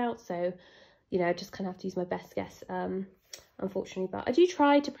supposed to be pronounced. So, you know, I just kind of have to use my best guess. Unfortunately, but I do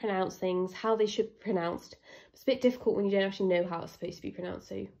try to pronounce things how they should be pronounced. It's a bit difficult when you don't actually know how it's supposed to be pronounced,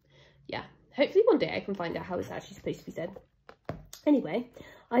 so yeah, hopefully one day I can find out how it's actually supposed to be said. Anyway,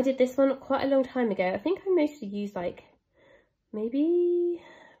 I did this one quite a long time ago. I think I mostly used like maybe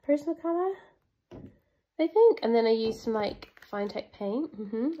personal colour, I think, and then I used some like Finetec paint.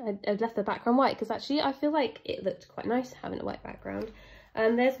 I left the background white because actually I feel like it looked quite nice having a white background.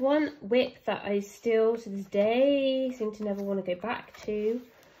 There's one whip that I still, to this day, seem to never want to go back to.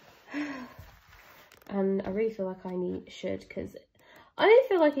 And I really feel like I should, because I don't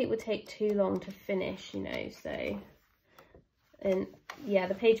feel like it would take too long to finish, you know, so. And yeah,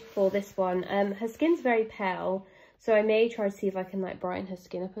 the page before this one, her skin's very pale, so I may try to see if I can like brighten her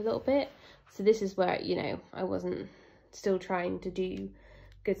skin up a little bit. So this is where, you know, I wasn't still trying to do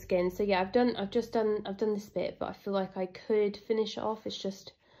good skin. So yeah, I've done this bit, but I feel like I could finish it off. It's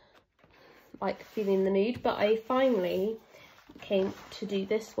just like feeling the mood. But I finally came to do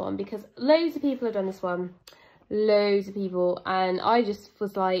this one because loads of people have done this one, loads of people, and I just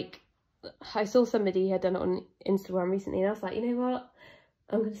was like, I saw somebody had done it on Instagram recently, and I was like, you know what,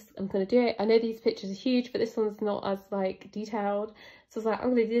 I'm gonna do it. I know these pictures are huge, but this one's not as like detailed, so I was like, I'm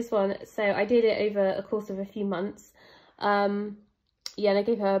gonna do this one. So I did it over a course of a few months. Yeah, and I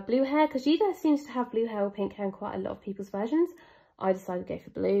gave her blue hair because she either seems to have blue hair or pink hair in quite a lot of people's versions. I decided to go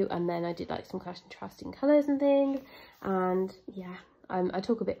for blue, and then I did like some contrasting colours and things. And yeah, I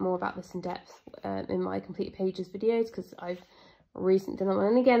talk a bit more about this in depth in my complete pages videos because I've recently done that one.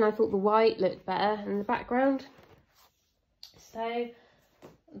 And again, I thought the white looked better in the background. So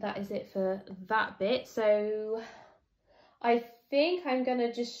that is it for that bit. So I think I'm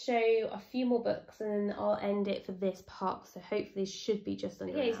gonna just show a few more books and then I'll end it for this part, so hopefully it should be just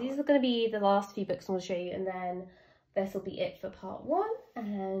under an hour. So these are going to be the last few books I'm going to show you, and then this will be it for part 1,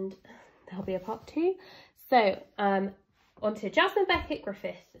 and there'll be a part 2. So on to Jasmine Beckett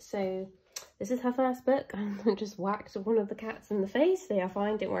Griffith. So this is her first book. I just whacked one of the cats in the face. They are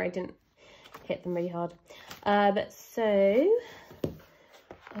fine, don't worry, I didn't hit them really hard. So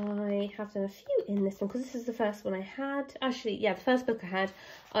I have done a few in this one because this is the first one I had. Actually, yeah, the first book I had.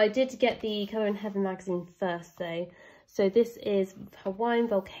 I did get the Colour in Heaven magazine first though. So this is Hawaiian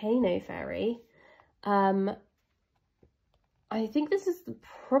Volcano Fairy. I think this is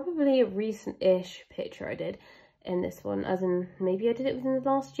probably a recent-ish picture I did in this one, as in maybe I did it within the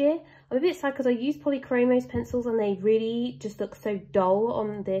last year. I'm a bit sad because I used Polychromos pencils and they really just look so dull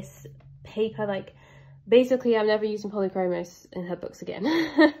on this paper. Like, basically, I'm never using Polychromos in her books again.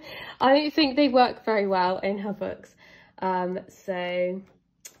 I don't think they work very well in her books. So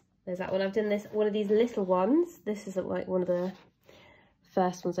there's that one. I've done one of these little ones. This is like one of the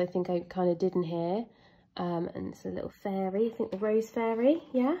first ones I think I kind of did in here. And it's a little fairy, I think the Rose Fairy,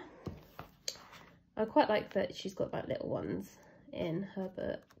 yeah. I quite like that she's got like little ones in her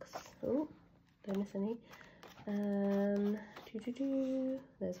books. Oh, don't miss any.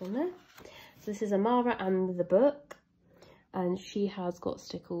 There's one there. So this is Amara and the book, and she has got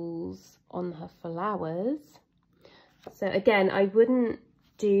stickles on her flowers. So again, I wouldn't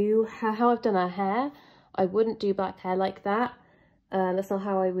do how I've done her hair. I wouldn't do black hair like that. That's not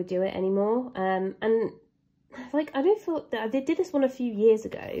how I would do it anymore. And like, I don't feel that I did this one a few years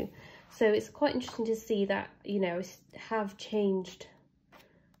ago, so it's quite interesting to see that, you know, I have changed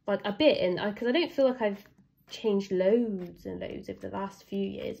like a bit, and because I don't feel like I've changed loads and loads over the last few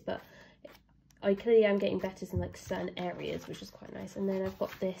years, but I clearly am getting better in like certain areas, which is quite nice. And then I've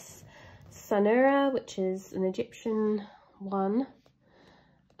got this Sanura, which is an Egyptian one,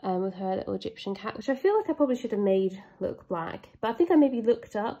 with her little Egyptian cat, which I feel like I probably should have made look black, but I think I maybe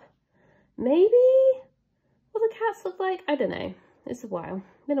looked up maybe what the cats look like. I don't know, it's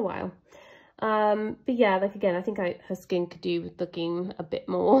been a while. But yeah, like again, I think her skin could do with looking a bit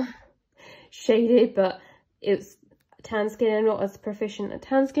more shaded, but it's tan skin. I'm not as proficient at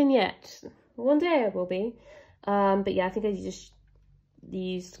tan skin yet. One day I will be. But yeah, I think I just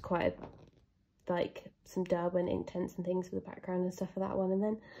used quite like some Derwent Inktense and things for the background and stuff for that one, and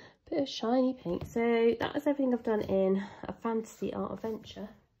then a bit of shiny paint. So that is everything I've done in A Fantasy Art Adventure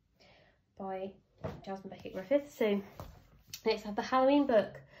by Jasmine Beckett Griffith. So next I have the Halloween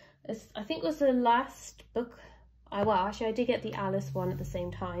book. I think it was the last book. Well, actually I did get the Alice one at the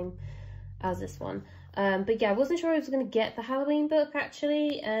same time as this one. But yeah, I wasn't sure I was going to get the Halloween book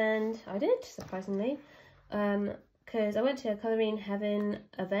actually, and I did, surprisingly. Because I went to a Colouring Heaven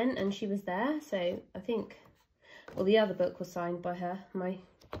event and she was there, so I think, well, the other book was signed by her.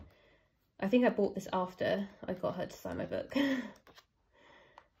 I think I bought this after I got her to sign my book.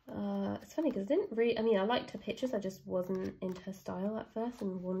 It's funny because I didn't really, I mean, I liked her pictures, I just wasn't into her style at first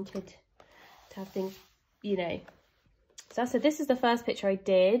and wanted to have things, you know. So this is the first picture I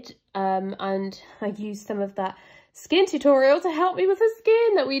did, and I used some of that skin tutorial to help me with the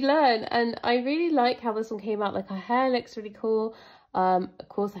skin that we learned, and I really like how this one came out. Like, her hair looks really cool. Of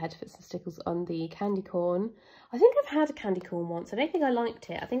course I had to put some stickles on the candy corn. I think I've had a candy corn once. I don't think I liked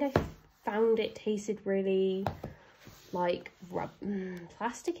it. I think I found it tasted really like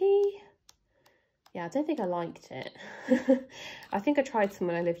plasticky. Yeah, I don't think I liked it. I think I tried some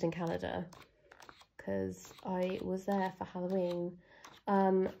when I lived in Canada because I was there for Halloween.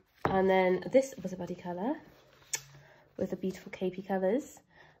 And then this was a buddy colour with the beautiful capey colours.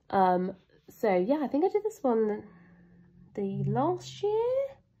 So yeah, I think I did this one the last year.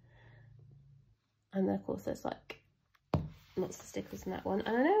 And then of course there's like lots of stickers in that one.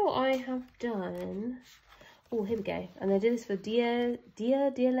 And I know I have done, oh, here we go. And I did this for Dia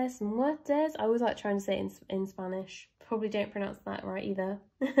de las Muertes. I always like trying to say it in Spanish. Probably don't pronounce that right either.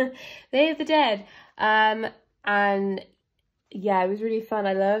 Day of the Dead. And yeah, it was really fun.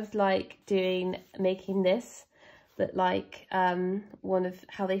 I loved like making this, but like one of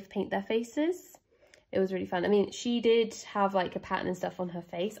how they paint their faces. It was really fun. I mean, she did have like a pattern and stuff on her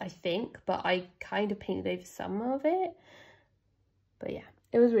face, I think, but I kind of painted over some of it. But yeah,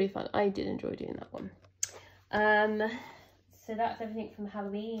 it was really fun. I did enjoy doing that one. So that's everything from the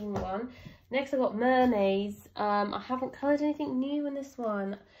Halloween one. Next I've got mermaids. I haven't coloured anything new in this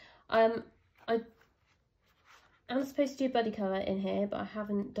one. I'm supposed to do a buddy colour in here, but I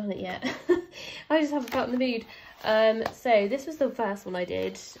haven't done it yet. I just haven't felt in the mood. So this was the first one I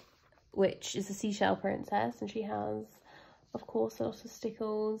did, which is a seashell princess, and she has, of course, a lot of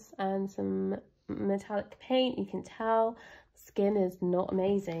stickles and some metallic paint. You can tell skin is not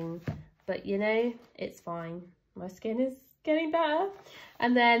amazing, but you know, it's fine. My skin is getting better.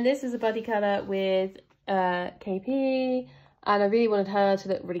 And then this is a buddy colour with KP, and I really wanted her to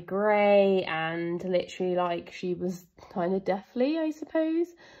look really grey and literally like she was kind of deathly, I suppose.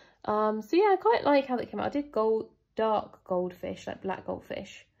 So yeah, I quite like how that came out. I did dark goldfish, like black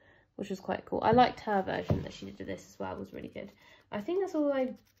goldfish, which was quite cool. I liked her version that she did of this as well, it was really good. I think that's all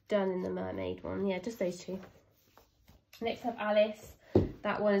I've done in the mermaid one. Yeah, just those two. Next up, Alice.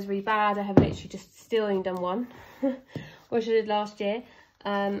 That one is really bad. I have literally just still only done one, which I did last year.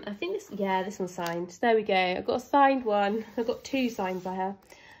 I think this one's signed. There we go. I've got a signed one. I've got two signed by her.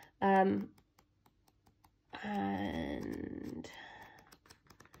 And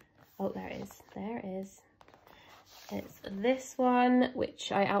oh, there it is. There it is. It's this one,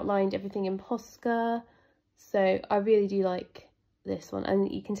 which I outlined everything in Posca. So I really do like this one,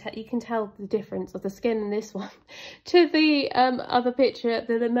 and you can tell the difference of the skin in this one to the other picture,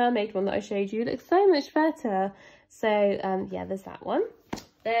 the mermaid one that I showed you. It looks so much better. So yeah, there's that one.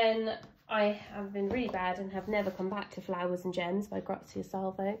 Then I have been really bad and have never come back to Flowers and Gems by Grazia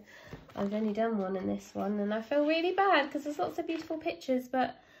Salvo. I've only done one in this one, and I feel really bad because there's lots of beautiful pictures,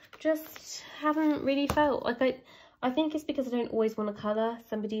 but just haven't really felt like I think it's because I don't always want to colour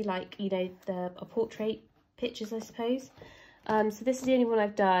somebody, like, you know, a portrait pictures, I suppose. So this is the only one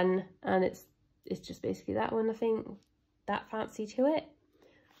I've done, and it's just basically that one. I think that fancy to it,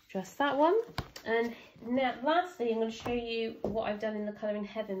 just that one. And now lastly, I'm going to show you what I've done in the Colour in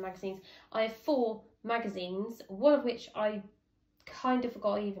Heaven magazines. I have 4 magazines, one of which I kind of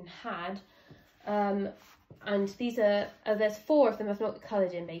forgot I even had, and these are there's 4 of them I've not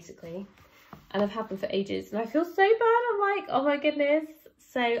coloured in, basically, and I've had them for ages, and I feel so bad. I'm like, oh my goodness.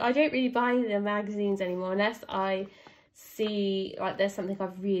 So I don't really buy the magazines anymore unless I see like there's something I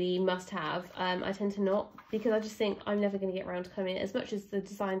really must have. I tend to not, because I just think I'm never going to get around to colouring it. As much as the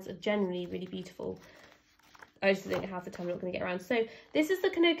designs are generally really beautiful, I just think half the time I'm not going to get around. So this is the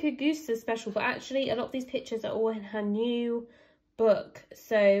Kanoko Gusa special, but actually a lot of these pictures are all in her new book.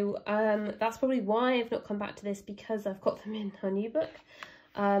 So that's probably why I've not come back to this, because I've got them in her new book.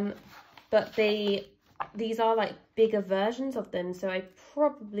 But these are like bigger versions of them, so I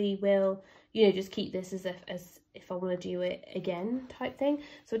probably will, you know, just keep this as if I want to do it again type thing.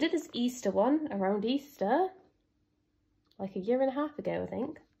 So I did this Easter one around Easter, like a year and a half ago, I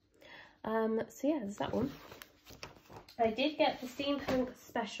think. So yeah, there's that one. I did get the Steampunk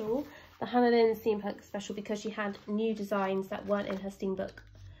special, the Hannah Lynn Steampunk special, because she had new designs that weren't in her Steampunk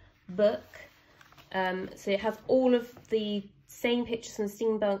book. So it has all of the same pictures from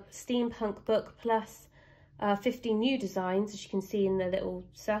the Steampunk book, plus 15 new designs, as you can see in the little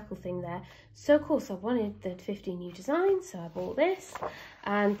circle thing there. So of course I wanted the 15 new designs, so I bought this,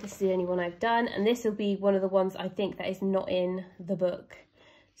 and this is the only one I've done, and this will be one of the ones I think that is not in the book.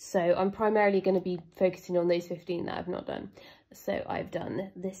 So I'm primarily going to be focusing on those 15 that I've not done. So I've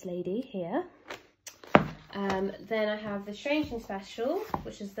done this lady here. Then I have the Strange Things special,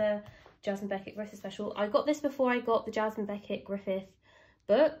 which is the Jasmine Beckett Griffith special. I got this before I got the Jasmine Beckett Griffith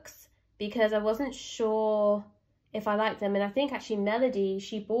books, because I wasn't sure if I liked them. And I think actually Melody,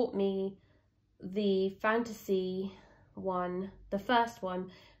 she bought me the fantasy one, the first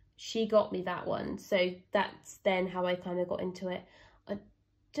one. She got me that one. So that's then how I kind of got into it.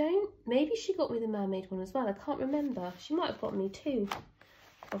 Maybe she got me the mermaid one as well. I can't remember. She might have got me 2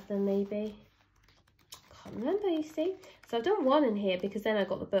 of them, maybe. Can't remember, you see. So I've done 1 in here because then I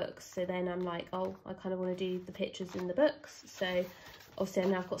got the books. So then I'm like, oh, I kind of want to do the pictures in the books. So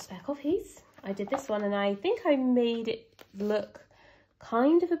obviously now I've got spare copies. I did this one, and I think I made it look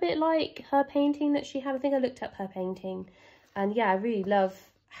kind of a bit like her painting that she had. I think I looked up her painting, and yeah, I really love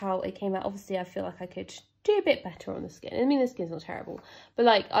how it came out. Obviously I feel like I could do a bit better on the skin. I mean, the skin's not terrible, but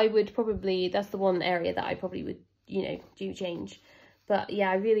like I would probably, that's the one area that I probably would, you know, do change. But yeah,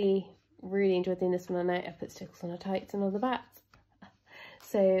 I really enjoyed doing this one, and I put stickles on her tights and all the bats.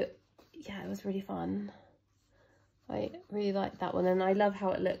 So yeah, it was really fun. I really like that one, and I love how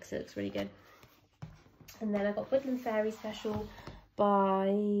it looks. It looks really good. And then I got Woodland Fairy special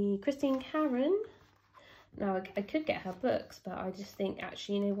by Christine Karen. Now I could get her books, but I just think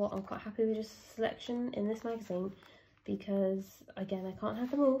actually, you know what, I'm quite happy with just a selection in this magazine, because again I can't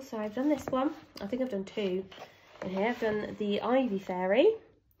have them all. So I've done this one. I think I've done 2 in here. I've done the Ivy Fairy,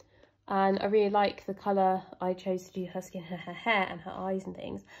 and I really like the colour I chose to do her skin, her hair and her eyes and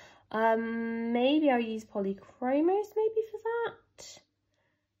things. Maybe I'll use polychromos maybe for that.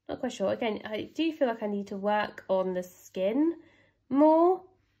 Not quite sure. Again, I do feel like I need to work on the skin more.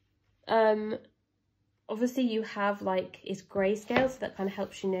 Obviously you have like, it's grayscale, so that kind of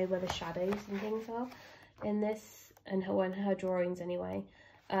helps you know where the shadows and things are in this, and her drawings anyway.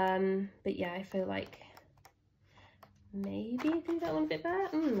 But yeah, I feel like maybe do that one a bit better.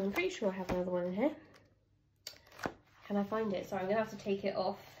 I'm pretty sure I have another one in here. Can I find it? Sorry, I'm gonna have to take it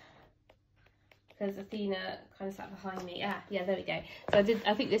off because Athena kind of sat behind me. Yeah, there we go. So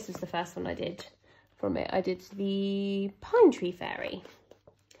I think this was the first one I did from it. I did the Pine Tree Fairy.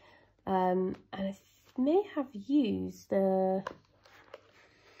 And I may have used the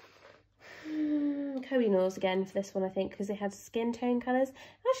Kohinoors again for this one, I think, because they had skin tone colours.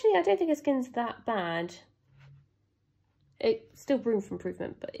 Actually, I don't think her skin's that bad. It's still room for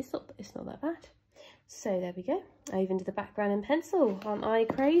improvement, but it's not that bad. So there we go. I even did the background in pencil. Aren't I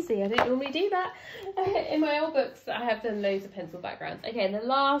crazy? I don't normally do that. In my old books, I have done loads of pencil backgrounds. Okay, and the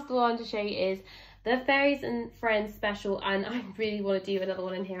last one to show you is the Fairies and Friends special, and I really want to do another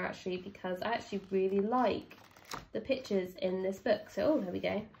one in here actually, because I actually really like the pictures in this book. So, oh, there we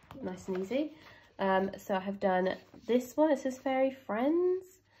go, nice and easy. So I have done this one, it says Fairy Friends,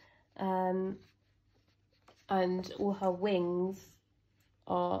 and all her wings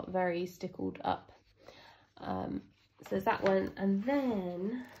are very stickled up. So there's that one, and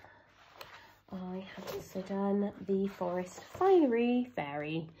then I have also done the Forest Finery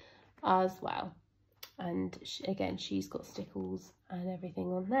Fairy as well. And again, she's got stickles and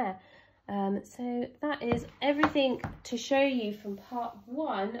everything on there. So that is everything to show you from part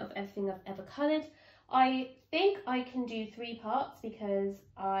 1 of everything I've ever coloured. I think I can do 3 parts because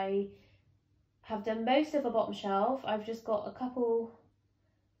I have done most of a bottom shelf. I've just got a couple,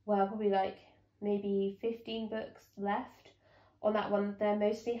 well, probably like maybe 15 books left on that one. They're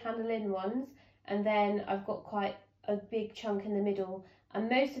mostly Hannah ones, and then I've got quite a big chunk in the middle, and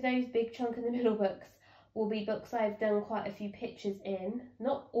most of those big chunk in the middle books will be books I've done quite a few pictures in.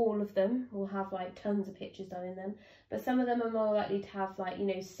 Not all of them will have like tons of pictures done in them, but some of them are more likely to have like, you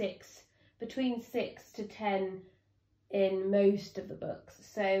know, between 6 to 10 in most of the books.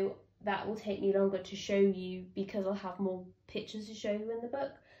 So that will take me longer to show you because I'll have more pictures to show you in the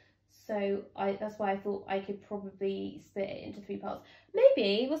book. So that's why I thought I could probably split it into 3 parts.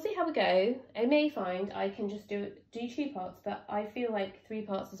 Maybe, we'll see how we go. I may find I can just do 2 parts, but I feel like 3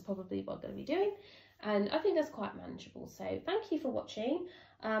 parts is probably what I'm going to be doing. And I think that's quite manageable. So thank you for watching.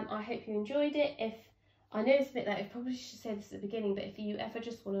 I hope you enjoyed it. If I know it's a bit like, I probably should say this at the beginning, but if you ever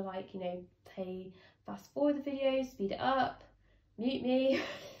just want to, like, you know, fast forward the video, speed it up, mute me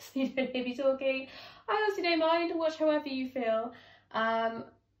so you don't hear me talking, I also don't mind. Watch however you feel.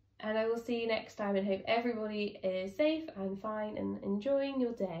 And I will see you next time, and hope everybody is safe and fine and enjoying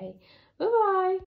your day. Bye bye.